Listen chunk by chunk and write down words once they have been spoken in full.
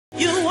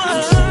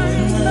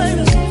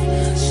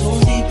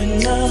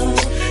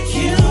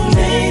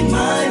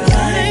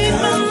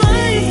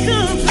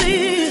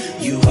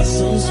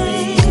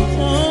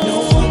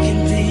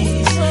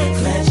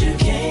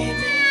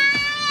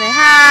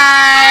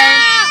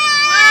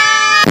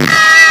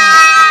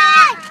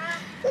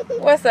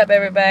What's up,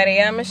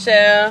 everybody? I'm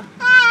Michelle.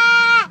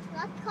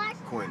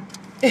 Quinn.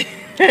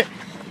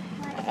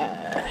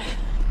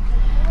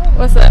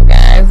 What's up,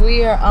 guys?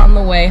 We are on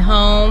the way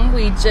home.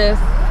 We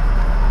just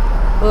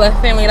left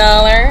Family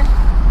Dollar.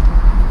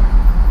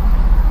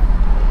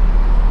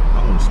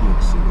 I want to smoke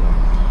a cigar.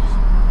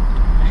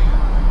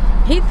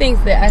 He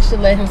thinks that I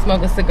should let him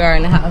smoke a cigar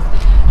in the house.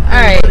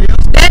 Alright,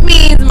 that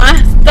means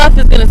my stuff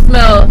is going to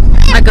smell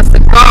like a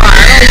cigar.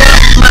 I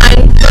don't want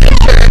my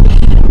furniture.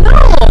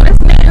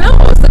 No,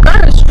 a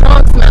cigar is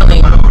strong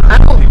smelling. I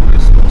don't.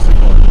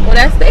 Well,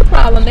 that's their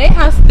problem. Their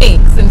house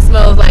stinks and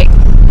smells like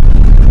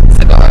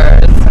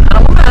cigars. I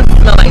don't want my house to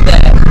smell like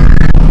that.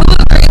 Who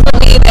agrees with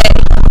me that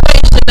you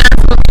should not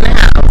smoke in the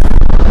house?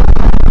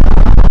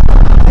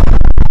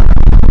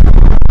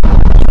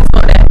 You can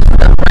smoke that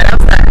stuff right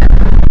outside.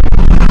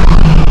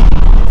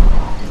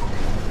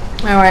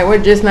 Alright,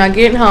 we're just now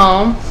getting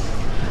home.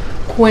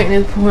 Quentin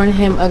is pouring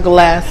him a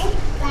glass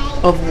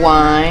of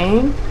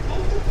wine.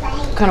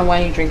 What kind of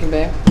wine are you drinking,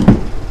 babe?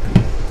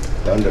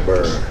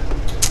 Thunderbird.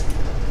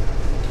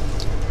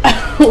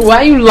 Why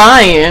are you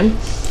lying?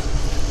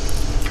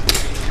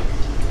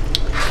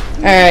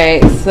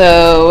 Alright,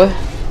 so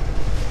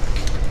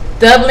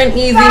Dublin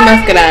Easy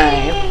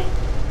Muscadine.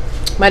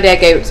 My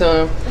dad gave it to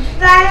him.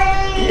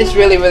 It's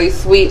really, really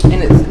sweet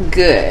and it's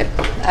good.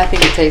 I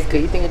think it tastes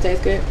good. You think it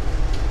tastes good?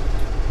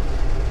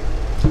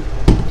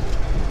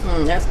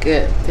 That's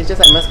good. It's just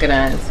like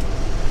muscadines.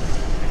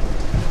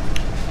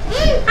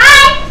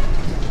 Hi!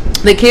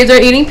 The kids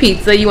are eating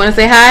pizza. You want to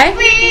say hi?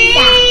 Pizza.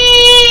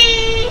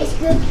 It's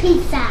good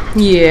pizza.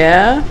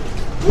 Yeah.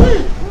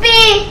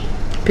 Big.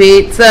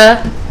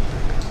 Pizza.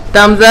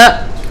 Thumbs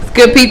up. It's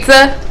good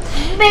pizza.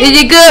 Is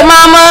you good,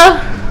 mama?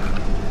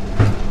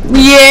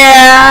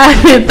 Yeah.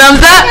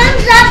 Thumbs up?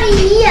 Thumbs up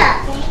here.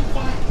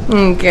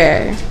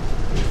 Okay.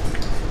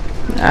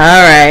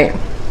 Alright.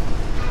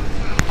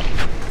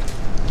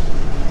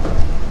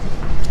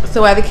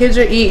 So while the kids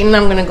are eating,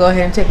 I'm going to go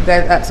ahead and take you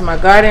guys out to my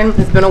garden.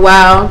 It's been a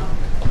while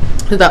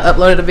since I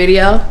uploaded a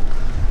video.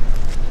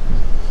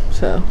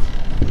 So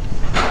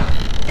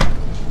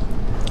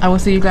I will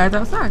see you guys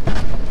outside.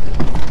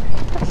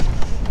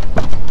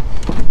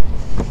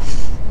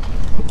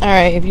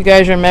 Alright, if you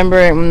guys remember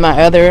in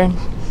my other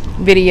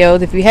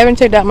videos, if you haven't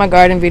checked out my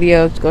garden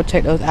videos, go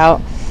check those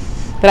out.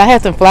 But I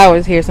have some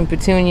flowers here, some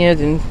petunias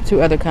and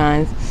 2 other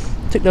kinds.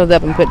 Took those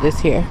up and put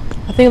this here.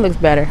 I think it looks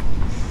better.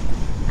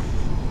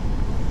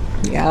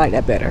 Yeah, I like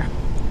that better.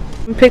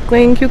 I'm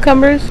pickling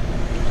cucumbers.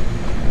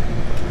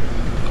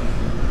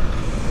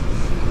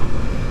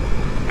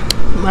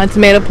 My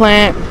tomato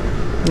plant.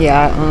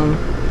 Yeah,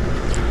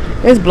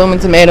 it's blooming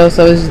tomatoes,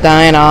 so it's just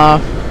dying off.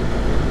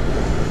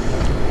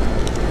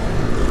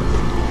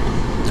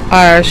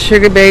 Our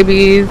sugar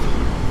babies.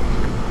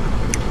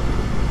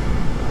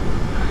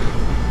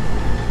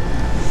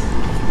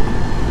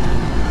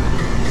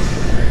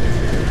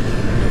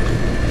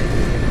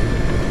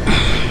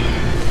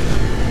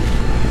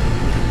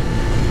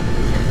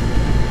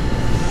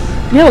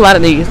 You have a lot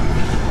of these.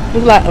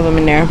 There's a lot of them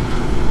in there.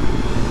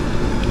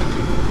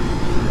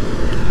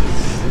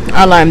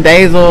 Our lime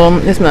basil.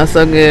 It smells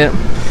so good.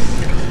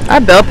 Our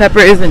bell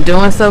pepper isn't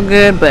doing so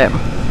good, but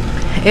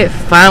it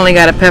finally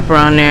got a pepper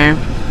on there.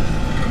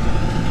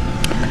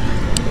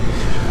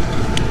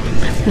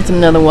 There's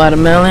another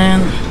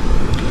watermelon.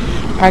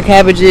 Our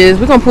cabbages.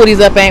 We're gonna pull these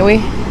up, ain't we?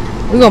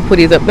 We're gonna pull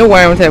these up. The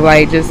worms have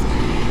like just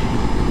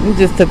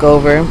took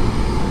over.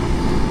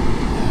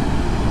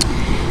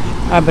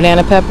 Our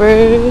banana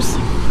peppers.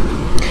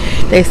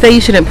 They say you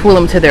shouldn't pull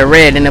them till they're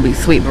red and they'll be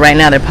sweet, but right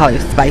now they're probably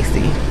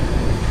spicy.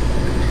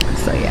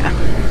 So yeah.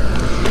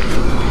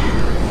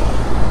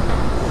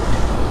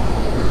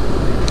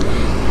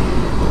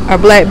 Our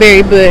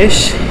blackberry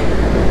bush.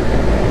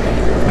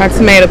 Our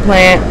tomato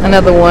plant.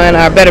 Another one.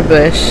 Our better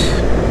bush.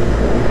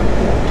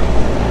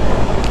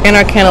 And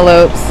our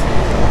cantaloupes.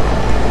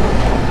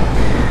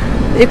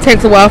 It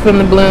takes a while for them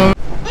to bloom.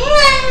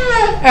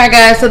 Alright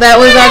guys, so that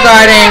was our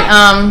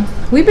garden.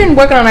 We've been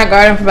working on our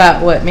garden for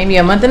about, what, maybe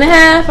a month and a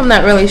half? I'm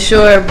not really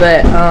sure,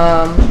 but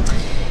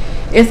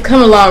it's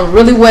coming along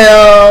really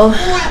well.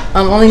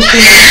 Only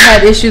thing that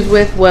we had issues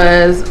with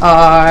was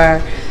our,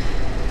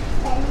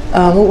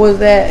 what was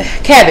that?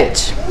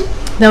 Cabbage.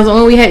 That was the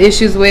only we had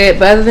issues with,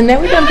 but other than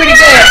that, we've done pretty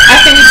good. I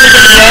think we did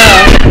pretty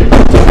well.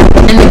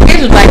 And the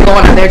kids was like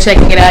going out there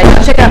checking it out.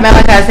 Y'all check out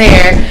Malachi's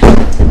hair.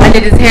 I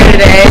did his hair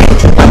today.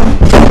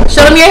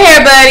 Show them your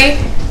hair,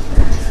 buddy.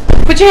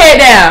 Put your head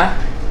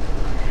down.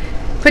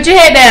 Put your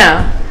head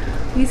down.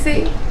 You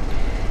see?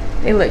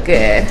 They look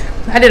good.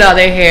 I did all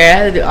their hair. I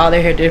had to do all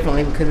their hair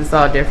differently because it's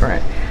all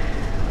different.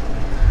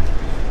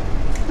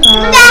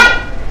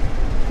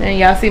 And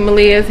y'all see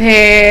Malia's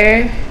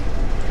hair.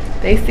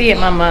 They see it,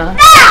 mama.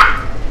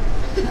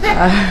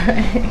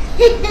 Alright.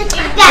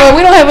 Well,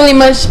 we don't have really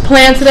much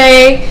planned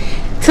tonight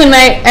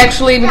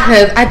actually,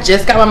 because I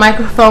just got my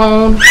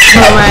microphone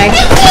for my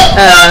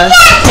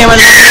camera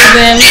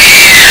using.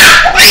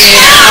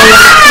 And I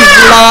wanted to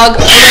vlog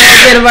a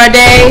little bit of our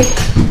day.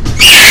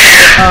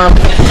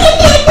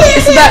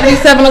 It's about about to be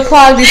 7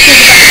 o'clock. These kids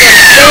about to go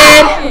to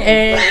bed,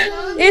 and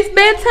it's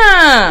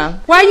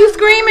bedtime. Why are you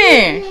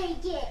screaming?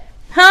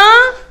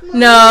 Huh?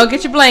 No,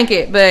 get your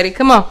blanket, buddy.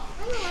 Come on.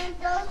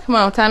 Come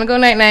on, time to go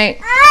night-night.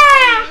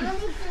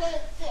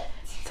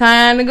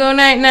 Time to go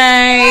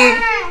night-night.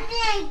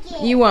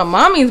 You want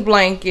mommy's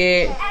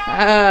blanket.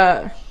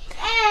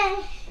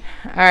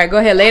 Alright, go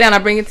ahead. Lay down. I'll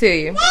bring it to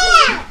you.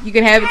 You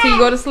can have it till you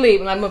go to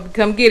sleep, and I'm going to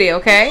come get it,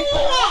 okay?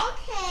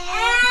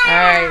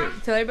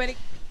 Alright, tell everybody.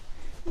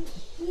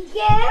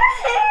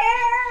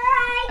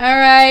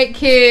 Alright,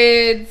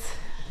 kids.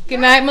 Good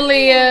night,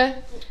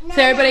 Malia.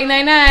 Tell everybody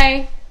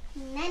night-night.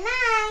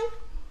 Night-night.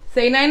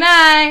 Say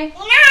night-night.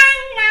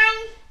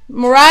 Night-night.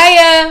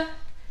 Mariah.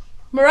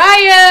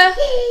 Mariah.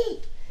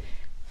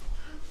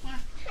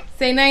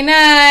 Say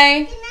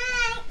night-night.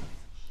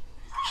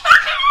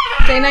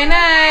 Say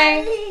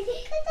night-night.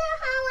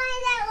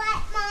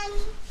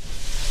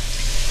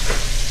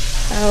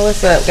 Oh,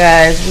 what's up,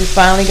 guys? We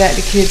finally got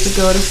the kids to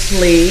go to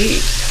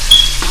sleep.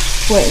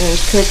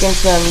 Quentin's cooking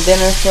some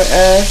dinner for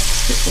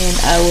us, and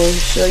I will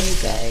show you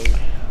guys.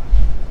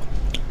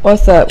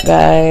 What's up,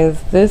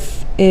 guys?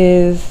 This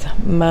is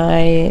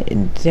my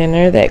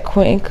dinner that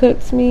Quentin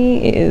cooks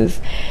me. It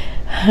is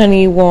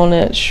honey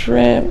walnut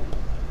shrimp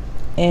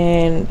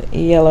and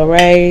yellow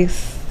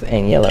rice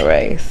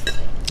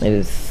It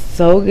is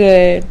so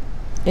good.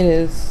 It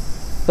is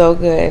so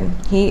good.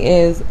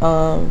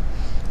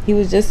 He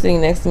was just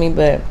sitting next to me,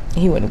 but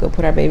he went to go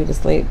put our baby to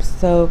sleep.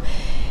 So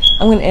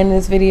I'm going to end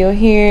this video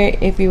here.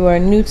 If you are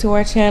new to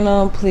our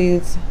channel,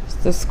 please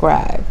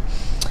subscribe.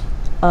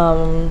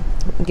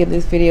 Give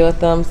this video a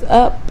thumbs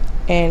up,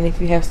 and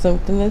if you have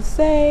something to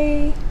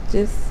say,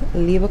 just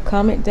leave a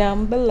comment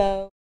down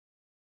below.